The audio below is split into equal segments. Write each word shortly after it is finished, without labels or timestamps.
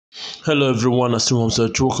Hello everyone,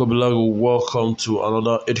 welcome to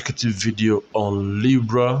another educative video on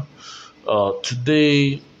Libra.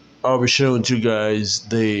 Today I'll be sharing with you guys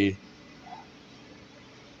the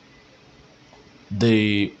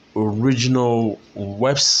original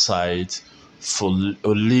website for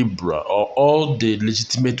Libra, or all the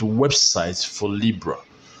legitimate websites for Libra.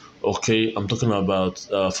 Okay, I'm talking about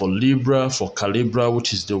for Libra, for Calibra,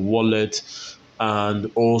 which is the wallet, and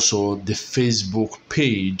also the Facebook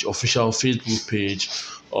page, official Facebook page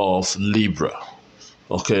of Libra.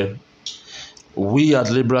 Okay, we at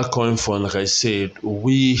Libra Coin Fund, like I said,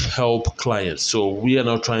 we help clients. So we are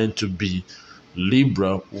not trying to be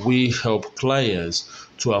Libra, we help clients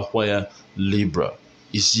to acquire Libra.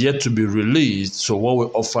 It's yet to be released, so what we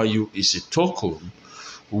offer you is a token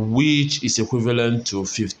which is equivalent to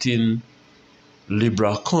 15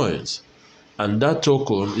 Libra coins, and that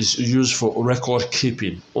token is used for record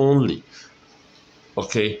keeping only.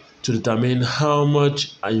 Okay, to determine how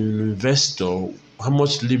much how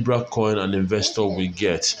much Libra coin an investor will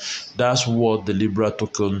get. That's what the Libra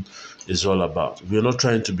token is all about. We're not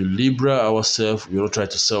trying to be Libra ourselves. We're not trying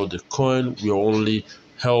to sell the coin. We're only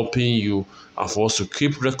helping you and for us to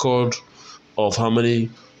keep record of how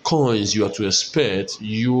many coins you are to expect.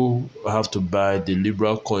 You have to buy the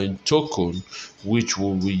Libra coin token, which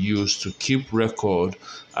will be used to keep record,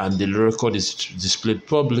 and the record is displayed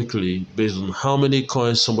publicly based on how many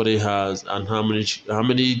coins somebody has and how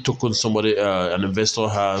many tokens somebody an investor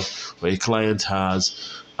has or a client has,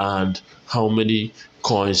 and how many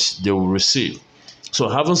coins they will receive. So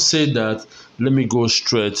having said that, let me go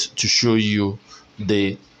straight to show you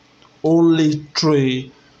the only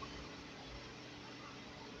three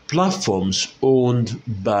platforms owned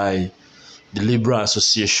by the Libra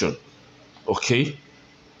Association. Okay,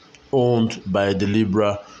 owned by the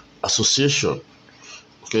Libra Association.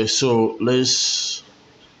 Okay, so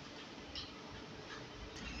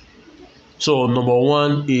number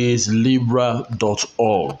one is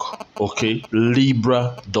libra.org. Okay,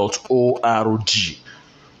 libra.org.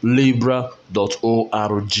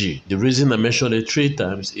 Libra.org. The reason I mentioned it 3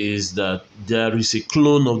 times is that there is a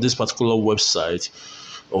clone of this particular website.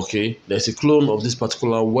 Okay, there's a clone of this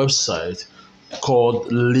particular website called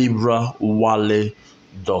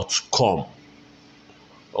librawallet.com.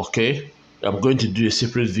 Okay, I'm going to do a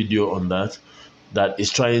separate video on that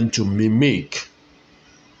is trying to mimic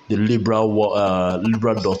the libra.org,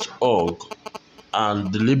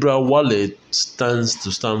 and the Libra wallet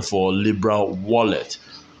stand for Libra wallet.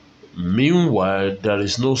 Meanwhile, there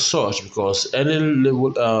is no such, because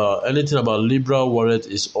anything about Libra wallet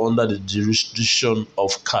is under the jurisdiction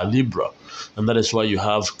of Calibra, and that is why you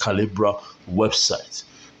have Calibra website.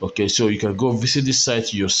 Okay, so you can go visit this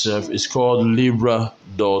site yourself. It's called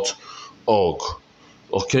libra.org.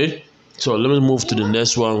 Okay, so let me move to the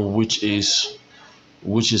next one, which is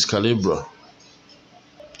Calibra.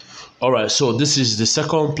 All right, so this is the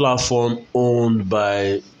second platform owned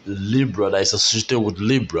by Libra that is associated with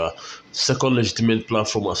Libra, second legitimate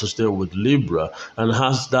platform associated with Libra, and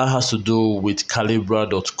that has to do with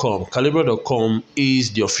Calibra.com. Calibra.com is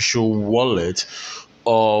the official wallet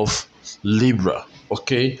of Libra.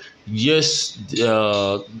 Okay, yes,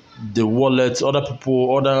 the wallet, other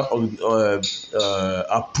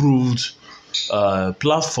approved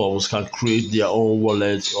platforms can create their own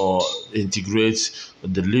wallet or integrate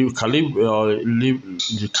the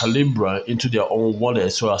Calibra into their own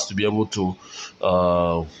wallet so as to be able to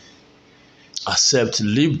accept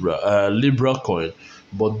Libra coin.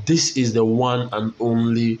 But this is the one and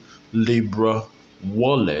only Libra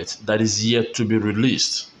wallet that is yet to be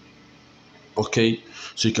released. Okay,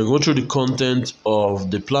 so you can go through the content of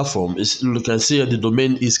the platform. You can see the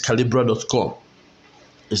domain is calibra.com.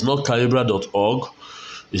 It's not calibra.org.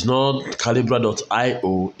 It's not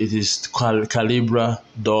calibra.io. It is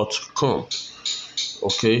calibra.com.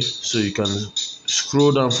 Okay, so you can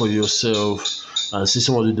scroll down for yourself and see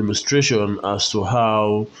some of the demonstration as to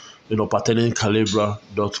how pertaining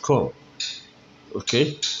calibra.com.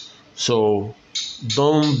 Okay, so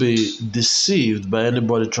don't be deceived by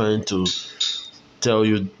anybody trying to tell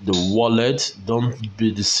you the wallet. Don't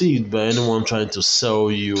be deceived by anyone trying to sell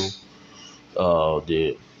you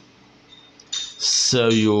the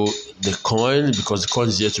coin, because the coin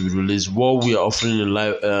is yet to be released. What we are offering in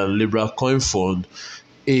Libra Coin Fund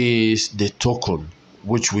is the token,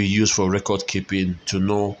 which we use for record keeping to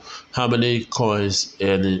know how many coins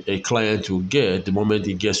a client will get the moment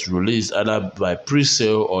it gets released, either by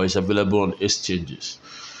pre-sale or it's available on exchanges.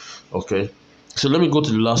 Okay, so let me go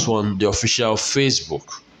to the last one, the official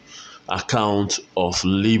Facebook account of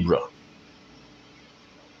Libra.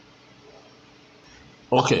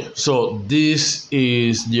 Okay, so this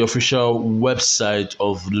is the official website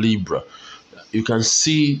of Libra. You can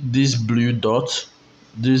see this blue dot,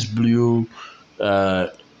 this blue uh,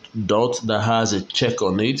 dot that has a check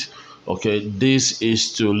on it. Okay, this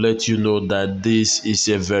is to let you know that this is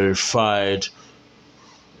a verified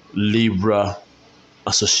Libra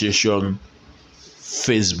Association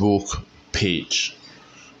Facebook page.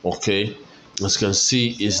 Okay, as you can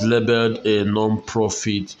see, it's labeled a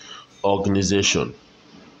non-profit organization.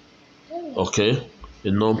 Okay, a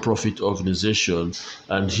non-profit organization,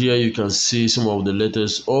 and here you can see some of the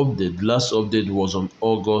latest update. The last update was on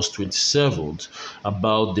August 27th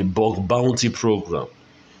about the bug bounty program.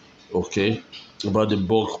 Okay, about the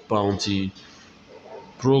bug bounty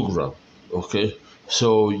program. Okay,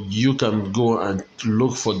 so you can go and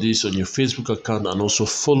look for this on your Facebook account and also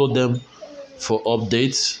follow them for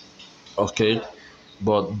updates. Okay,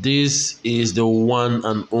 but this is the one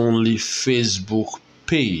and only Facebook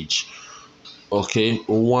page. Okay,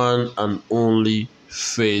 one and only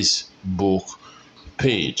Facebook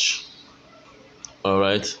page. All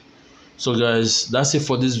right, so guys, that's it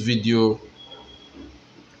for this video.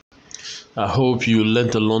 I hope you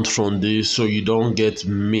learned a lot from this so you don't get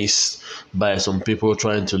missed by some people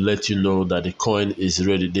trying to let you know that the coin is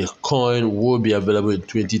ready. The coin will be available in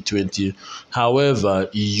 2020. However,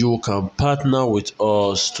 you can partner with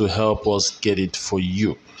us to help us get it for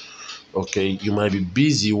you. Okay, you might be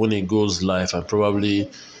busy when it goes live, and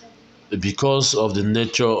probably because of the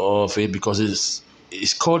nature of it, because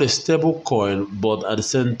it's called a stable coin, but at the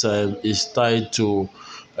same time it's tied to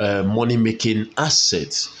money making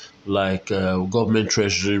assets like government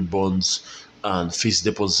treasury bonds and fixed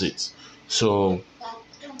deposits. So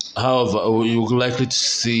however, you're likely to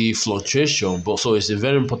see fluctuation, but so it's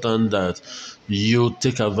very important that you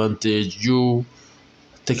take advantage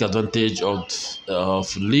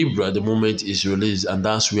of Libra the moment it's released, and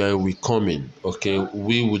that's where we come in. Okay,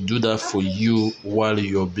 we will do that for you while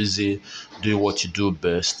you're busy doing what you do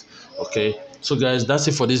best. Okay, so guys, that's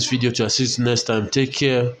it for this video. To assist next time, take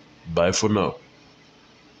care. Bye for now.